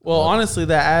 Well, honestly,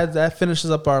 that finishes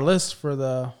up our list for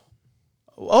the.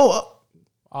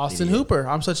 Austin Hooper.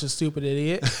 I'm such a stupid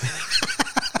idiot.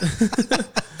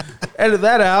 Edit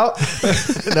that out.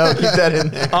 No, keep that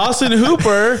in there. Austin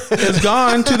Hooper has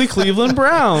gone to the Cleveland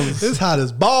Browns. It's hot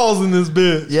as balls in this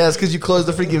bitch. Yeah, it's because you closed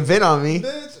the freaking vent on me.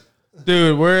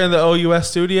 Dude, we're in the OUS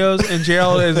studios, and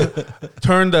Gerald is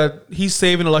he's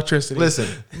saving electricity. Listen,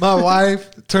 My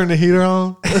wife turned the heater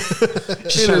on.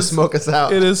 she's trying to smoke us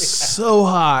out. It is so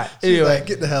hot. She's Anyway, like,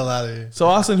 get the hell out of here. so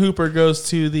Austin Hooper goes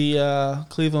to the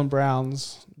Cleveland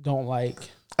Browns. Don't like.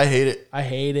 I hate it. I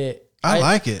hate it. I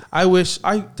like it. I wish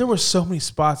there were so many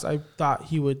spots I thought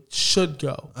he should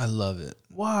go. I love it.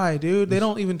 Why, dude? They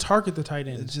don't even target the tight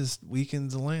It end. just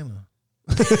weakens Atlanta.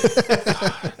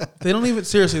 They don't even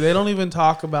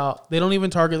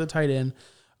target the tight end.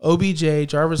 OBJ,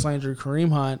 Jarvis Landry,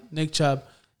 Kareem Hunt, Nick Chubb.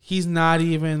 He's not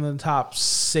even in the top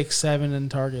 6, 7 in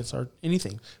targets or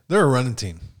anything. They're a running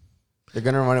team. They're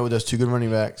going to run it with those 2 good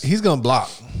running backs He's going to block.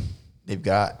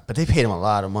 but they paid him a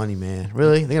lot of money, man.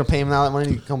 Really? They're going to pay him all that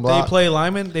money to come block? They play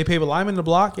linemen. They pay a lineman to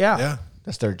block. Yeah. Yeah.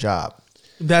 That's their job.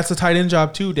 That's a tight end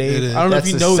job too, It Dave. is. I don't know That's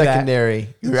if you the know that. secondary.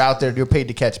 You're out there. You're paid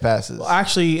to catch passes.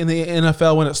 Actually, in the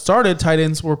NFL, when it started, tight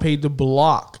ends were paid to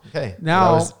block. Okay.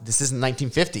 Now, This isn't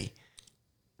 1950.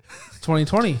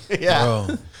 2020. Yeah.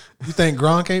 Bro, you think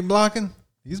Gronk ain't blocking?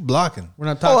 He's blocking. We're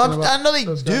not Oh, talking about. I know they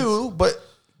those do, but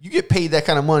you get paid that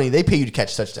kind of money. They pay you to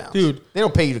catch touchdowns. Dude. They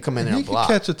don't pay you to come in there He and can block.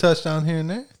 catch a touchdown here and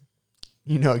there.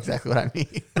 You know exactly what I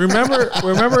mean.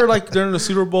 Remember, like during the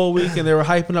Super Bowl week, and they were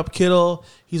hyping up Kittle.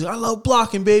 He's like, "I love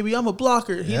blocking, baby. I'm a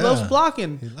blocker. He Yeah. loves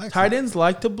blocking. He likes Tight it. ends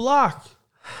like to block.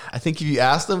 I think if you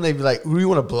ask them, they'd be like, "Do you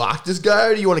want to block this guy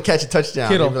or do you want to catch a touchdown?"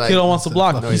 Kittle. They'd be like, Kittle wants to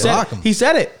block him. No, He he said, block him. he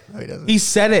said it. No, he doesn't. He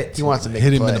said it. He wants to make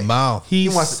Hit a him in play. the mouth. He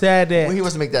said it. When he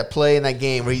wants to make that play in that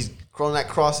game where he's throwing that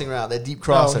crossing route, that deep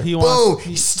crosser. he Boom! wants-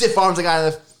 He stiff arms the guy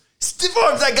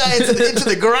into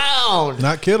the ground.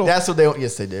 Not Kittle. That's what they.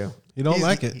 Yes, they do. You don't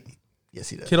like it. Yes,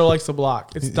 he does. Kittle likes to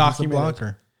block. It's He's a documented.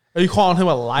 blocker. Are you calling him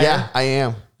a liar? Yeah, I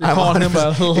am. You're I'm calling him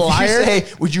a 100%. liar? If you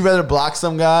say, would you rather block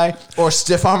some guy or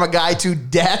stiff arm a guy to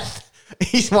death?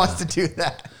 He wants to do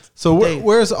that. So Hey.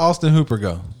 where's Austin Hooper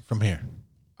go from here?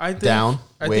 I think, Down.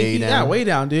 I Way think down. Yeah, way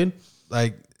down, dude.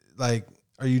 Like,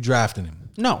 are you drafting him?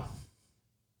 No.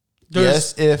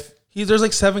 Yes, There's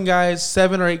like 7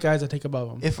 or 8 guys that take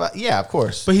above him. yeah, of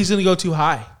course. But he's going to go too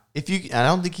high. I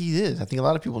don't think he is. I think a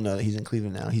lot of people know that he's in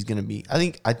Cleveland now. He's going to be.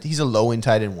 He's a low end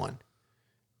tight end 1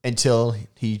 until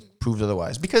he proves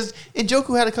otherwise. Because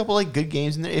Njoku had a couple like good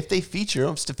games in there. If they feature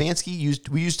him, Stefanski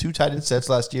we used 2 tight end sets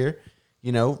last year.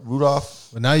 You know, Rudolph.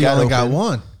 But now you only got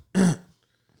one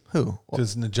Who?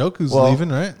 because Njoku's Well, leaving,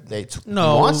 right?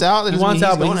 No. He wants out. That He doesn't wants mean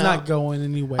out, but going he's not out. going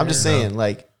anywhere. I'm just saying,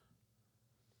 like,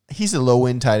 he's a low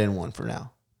end tight end 1 for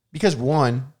now. Because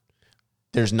 1,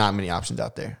 there's not many options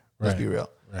out there. Let's Right. be real.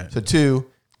 Right. So 2,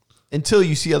 until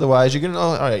you see otherwise, you're gonna know.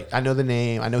 All right, I know the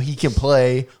name. I know he can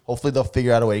play. Hopefully, they'll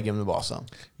figure out a way to give him the ball some.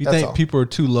 You That's think all. people are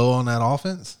too low on that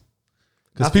offense?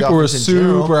 Because Not the people were offense in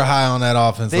general. super high on that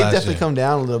offense They've last definitely year. come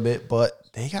down a little bit, but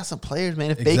they got some players,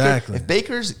 man. Exactly. If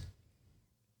Baker's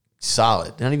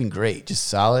solid, not even great, just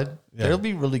solid, Yeah. they'll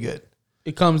be really good.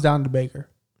 It comes down to Baker.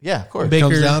 Yeah, of course. Baker-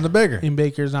 Comes down to Baker. And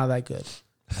Baker's not that good.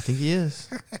 I think he is.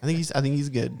 I think he's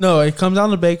good. No, it comes down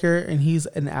to Baker, and he's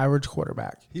an average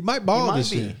quarterback. He might He ball might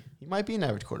this be. year. He might be an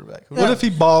average quarterback. Who What knows? if he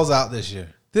balls out this year?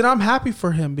 Then I'm happy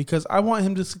for him because I want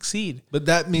him to succeed. But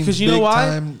that means Because you big know why?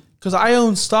 time. Because I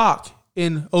own stock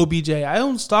in OBJ. I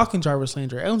own stock in Jarvis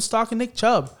Landry. I own stock in Nick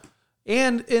Chubb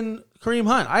and in Kareem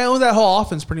Hunt. I own that whole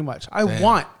offense pretty much. I Damn.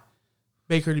 want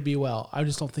Baker to be well. I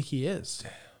just don't think he is.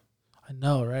 I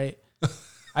know, right?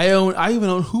 I even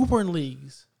own Hooper in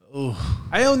leagues.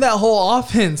 I own that whole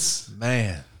offense.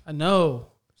 Man, I know.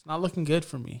 It's not looking good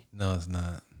for me. no, it's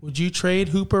not. Would you trade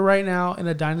Hooper right now in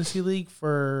a dynasty league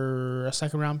for a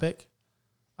 2nd-round pick?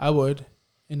 I would,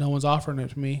 and no one's offering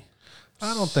it to me.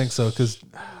 I don't think so because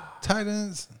tight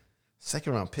ends.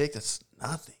 2nd round pick? That's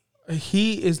nothing.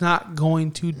 He is not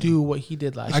going to do what he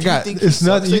did last I year. got think he it's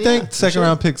nothing. sucks You think anyhow? second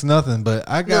round pick's nothing, but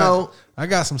I got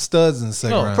some studs in the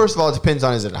second round. First of all, it depends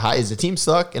on is the team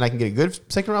suck and I can get a good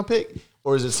 2nd round pick,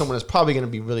 or is it someone that's probably going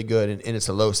to be really good and it's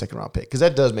a low 2nd round pick? Because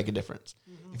that does make a difference.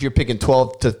 If you're picking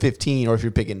 12 to 15, or if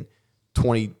you're picking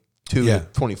 22 Yeah. to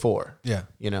 24, yeah,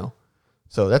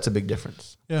 so that's a big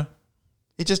difference. yeah,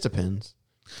 It just depends.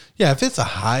 yeah. If it's a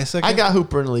high second, I got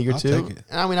Hooper in the league or I'll two. take it.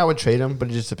 And I mean, I would trade him, but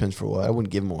it just depends for what. I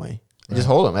wouldn't give him away. I just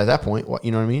hold him at that point. What,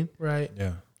 you know what I mean? Right.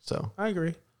 Yeah, So I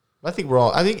agree. I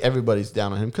think everybody's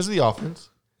down on him because of the offense.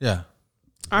 yeah.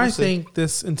 I We'll see. think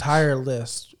this entire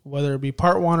list, whether it be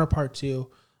part 1 or part 2,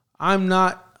 I'm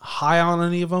not high on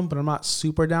any of them, but I'm not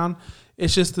super down.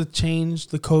 It's just the change,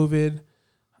 the COVID.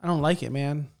 I don't like it,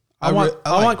 man. I like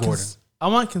Gordon. I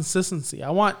want consistency. I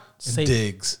want And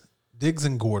safety. Diggs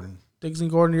and Gordon. Diggs and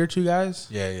Gordon, your 2 guys?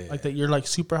 Yeah. Like that you're like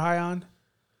super high on?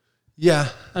 Yeah,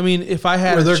 I mean, if I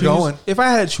had Where to they're choose, going. if I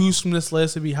had to choose from this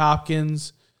list, it'd be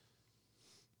Hopkins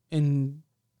and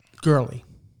Gurley.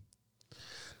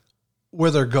 where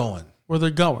they're going. Where they're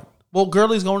going. Well,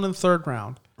 Gurley's going in the 3rd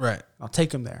round. Right. I'll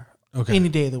take him there. Okay. Any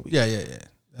day of the week. Yeah.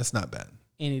 That's not bad.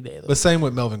 Any day of the But week. same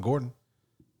with Melvin Gordon.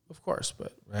 Of course,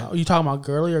 but Right. are you talking about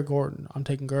Gurley or Gordon? I'm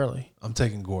taking Gurley. I'm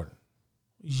taking Gordon.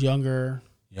 He's younger,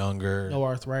 Younger. no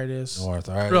arthritis. No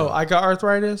arthritis. Bro, I got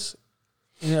arthritis,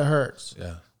 and it hurts.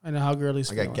 Yeah. I know how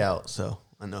Gurley's I feeling. got gout, so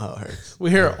I know how it hurts. We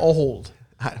hear old.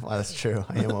 Well, that's true.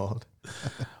 I am old.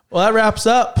 Well, that wraps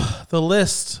up the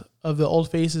list of the old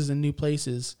faces and new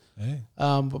places. Hey.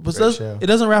 But Great show. it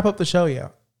doesn't wrap up the show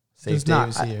yet. Safe It's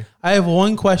not. Davis here. I have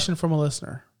one question from a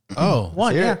listener. Oh.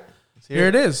 One, hear yeah. it. Let's hear Here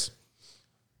it. it is.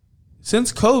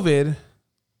 Since COVID,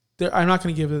 I'm not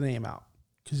going to give the name out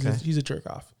because Okay. he's a jerk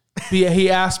off. He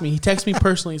asked me. He texted me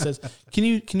personally. He says, "Can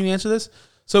you answer this?"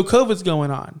 So COVID's going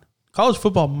on. College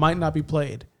football might not be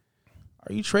played.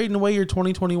 Are you trading away your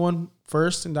 2021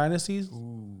 first in dynasties?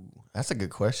 That's a good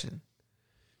question.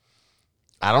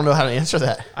 I don't know how to answer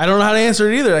that. I don't know how to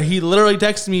answer it either. He literally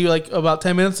texted me like about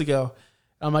 10 minutes ago.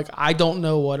 I'm like, I don't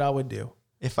know what I would do.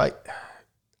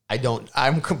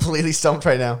 I'm completely stumped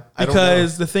right now. I don't know.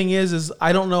 Because the thing is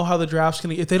I don't know how the draft's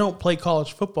going to, if they don't play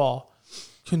college football,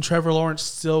 can Trevor Lawrence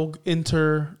still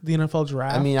enter the NFL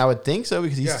draft? I mean, I would think so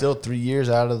because he's still 3 years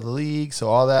out of the league. So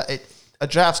all that, a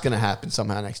draft's going to happen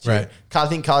somehow next year. Right. I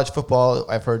think college football,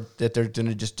 I've heard that they're going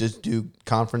to just do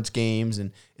conference games,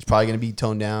 and it's probably going to be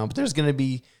toned down. But there's going to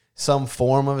be some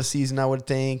form of a season, I would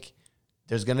think.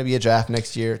 There's going to be a draft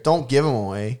next year. Don't give them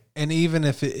away. And even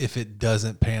if it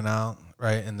doesn't pan out,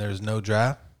 right, and there's no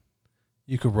draft,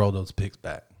 you could roll those picks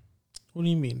back. What do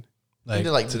you mean? Like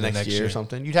to the next year or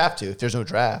something. You'd have to if there's no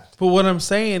draft. But what I'm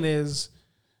saying is,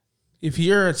 if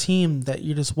you're a team that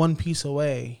you're just one piece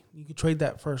away, you could trade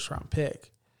that first round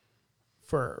pick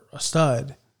for a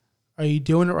stud. Are you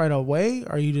doing it right away?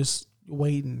 Or are you just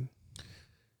waiting?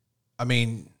 I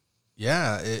mean,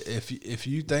 yeah, if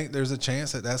you think there's a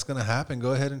chance that that's going to happen,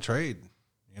 go ahead and trade,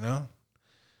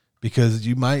 because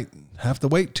you might have to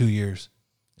wait 2 years,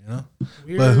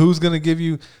 Weird. But who's going to give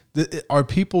you are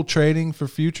people trading for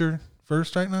future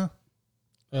first right now?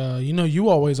 You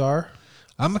always are.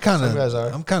 I'm kind Some guys are.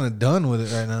 of done with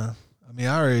it right now. I mean,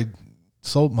 I already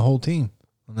sold my whole team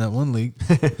on that one league,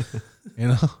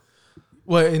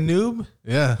 What, in Noob?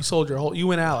 Yeah. You sold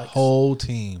you and Alex. Whole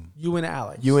team. You and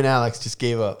Alex. You and Alex just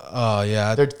gave up. Oh,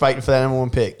 yeah. They're fighting for that number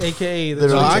 1 pick. AKA, No,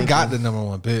 Literally I taking- got the number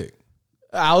 1 pick.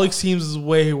 Alex teams is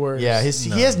way worse. Yeah, he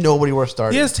has nobody worth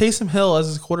starting. He has Taysom Hill as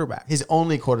his quarterback. His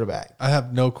only quarterback. I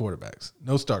have no quarterbacks,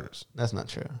 no starters. That's not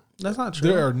true. That's not true.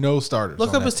 There are no starters. Look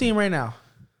on up that his team right now.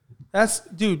 Alex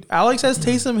has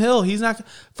Taysom Hill. He's not.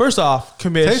 First off,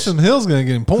 commish. Taysom Hill's going to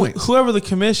get him points. Whoever the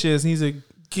commish is needs to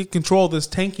get control of this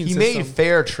tanking He system. made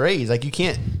fair trades. Like you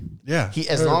can't. Yeah.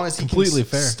 As long as he completely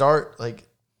can fair. start like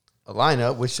a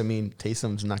lineup, which I mean,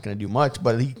 Taysom's not going to do much,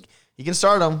 but he can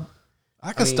start them.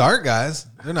 I can start guys.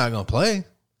 They're not going to play.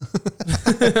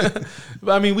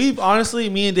 But I mean, we've honestly,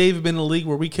 me and Dave have been in a league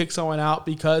where we kick someone out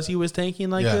because he was tanking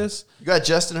like Yeah. this. You got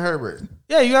Justin Herbert.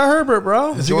 Yeah, you got Herbert,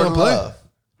 bro. Is he going to play? Love.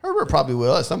 Herbert probably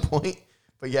will at some point.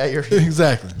 But yeah,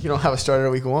 Exactly. you don't have a starter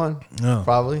week 1. No.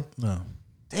 Probably. No.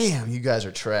 Damn, you guys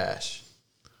are trash.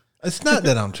 It's not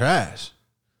that I'm trash.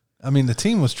 I mean, the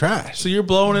team was trash. So you're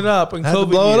blowing it up in Had to COVID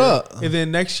blow it year. up. And then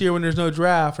next year when there's no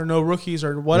draft or no rookies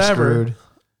or You're whatever, screwed.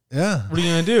 Yeah. what are you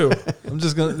going to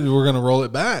do? We're going to roll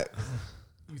it back.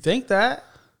 You think that?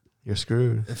 You're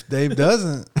screwed. If Dave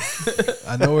doesn't,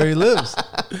 I know where he lives.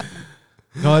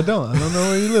 No, I don't. I don't know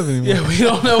where you live anymore. Yeah, we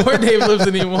don't know where Dave lives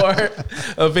anymore.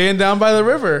 A van down by the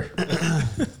river.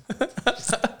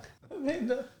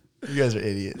 You guys are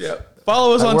idiots. Yep.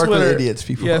 Follow us I on work with Twitter. idiots,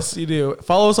 people. Yes, you do.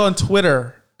 Follow us on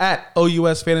Twitter at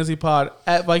OUS Fantasy Pod,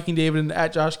 at Viking David, and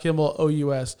at Josh Kimball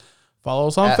OUS. Follow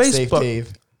us on At Safe Facebook.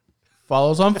 Dave.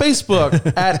 Follow us on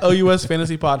Facebook at OUS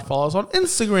Fantasy Pod. Follow us on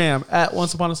Instagram at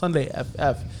Once Upon a Sunday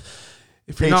FF.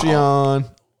 If you're Patreon.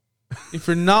 if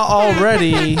you're not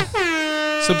already,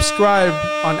 subscribe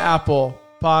on Apple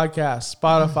Podcasts,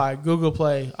 Spotify, Google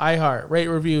Play, iHeart, rate,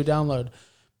 review, download.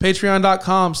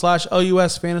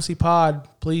 Patreon.com/OUS Fantasy Pod.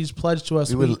 Please pledge to us.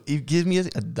 You give me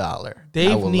 $1. I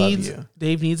Dave will needs love you.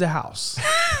 Dave needs a house.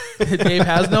 Dave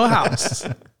has no house.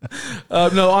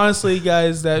 No, honestly,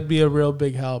 guys, that'd be a real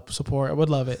big help. Support. I would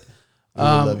love it. We will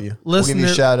love you. We'll give you a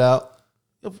listener- shout out.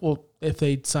 Well, if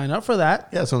they sign up for that.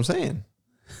 Yeah, that's what I'm saying.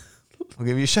 We'll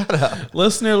give you a shout out.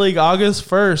 Listener League, August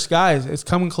 1st. Guys, it's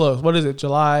coming close. What is it?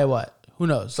 July what? Who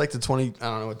knows? It's like the 20, I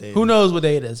don't know what day. Who knows what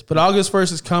day it is? But August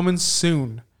 1st is coming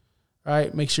soon. All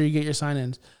right, make sure you get your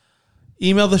sign-ins.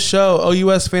 Email the show,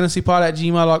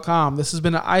 ousfantasypod@gmail.com. This has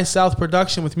been an iSouth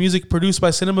production with music produced by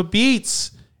Cinema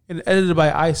Beats and edited by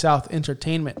iSouth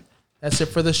Entertainment. That's it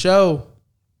for the show.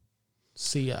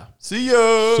 See ya. See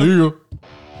ya. See you.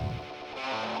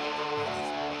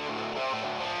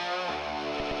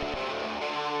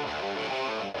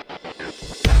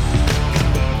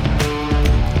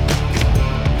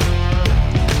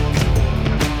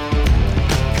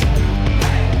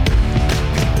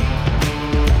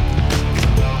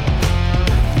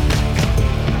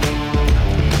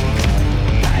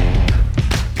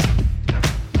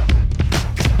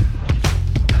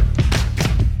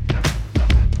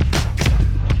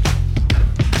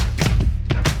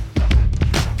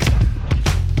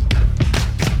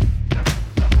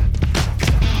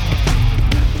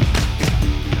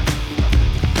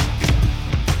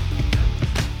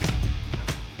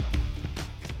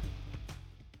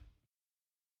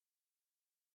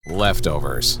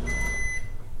 Leftovers,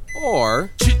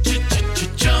 or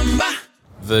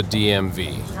the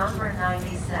DMV, Number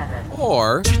 97.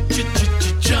 or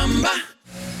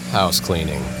house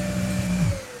cleaning,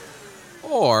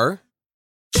 or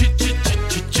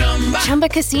Chumba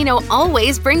Casino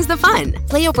always brings the fun.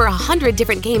 Play over 100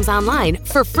 different games online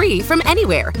for free from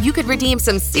anywhere. You could redeem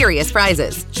some serious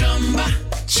prizes.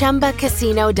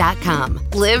 ChumbaCasino.com.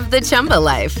 Live the Chumba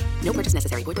life. No purchase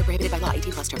necessary. Void where prohibited by law.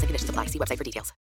 18+ terms and conditions apply. See website for details.